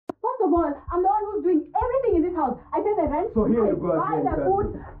of all, I'm the one who's doing everything in this house. I pay the rent, so here I you go buy again, the food,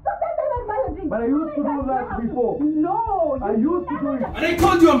 sometimes I even buy a drink. But I used to do that before. No, I used to do it. And I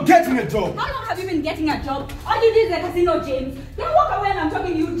told you I'm getting a job. How long have you been getting a job? All you did is a casino, James. Don't walk away when I'm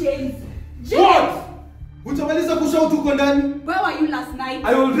talking to you, James. James! What? Utamaliza kushout uko ndani? Where were you last night?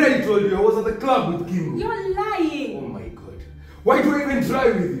 I already told you I was at the club with Kim. You're lying. Oh my god. Why do I even try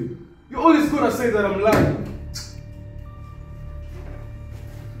with you? You're always gonna say that I'm lying.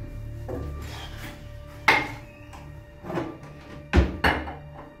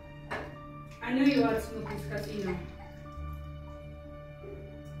 I know you are at Snoopy's casino.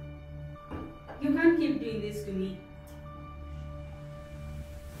 You can't keep doing this to me.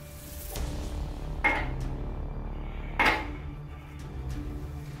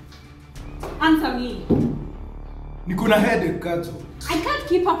 Answer me. Niko na headache, Kadzo. I can't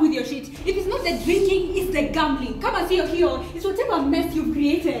keep up with your shit. If it's not the drinking, it's the gambling. Come and see your hero. It's whatever mess you've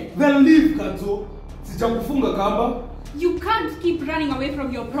created. Then leave, Kadzo. Sijakufunga kamba. You can't keep running away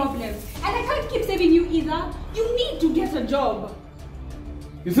from your problems. And I can't keep saving you either. You need to get a job.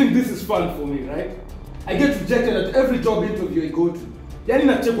 You think this is fun for me, right? I get rejected at every job interview I go to. Yani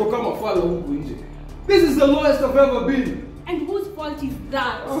nachekwa kama fala huku nje. This is the lowest I've ever been. And whose fault is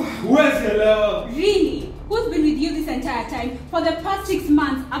that? Where's your level? Really? Who's been with you this entire time? For the past 6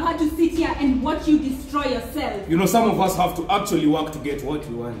 months, I've had to sit here and watch you destroy yourself. You know, some of us have to actually work to get what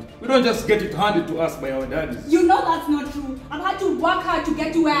we want. We don't just get it handed to us by our daddies. You know that's not true. I've had to work hard to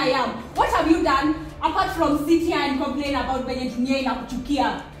get to where I am. What have you done? Apart from sit here and complain about venye dunia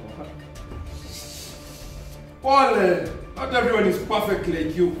inakuchukia. Ole, not everyone is perfect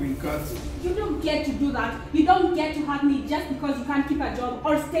like you, Queen Kadzo. You don't get to do that. You don't get to hurt me just because you can't keep a job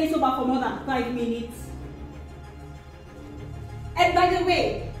or stay sober for more than 5 minutes. And by the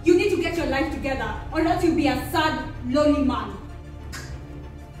way, you need to get your life together or else you'll be a sad, lonely man.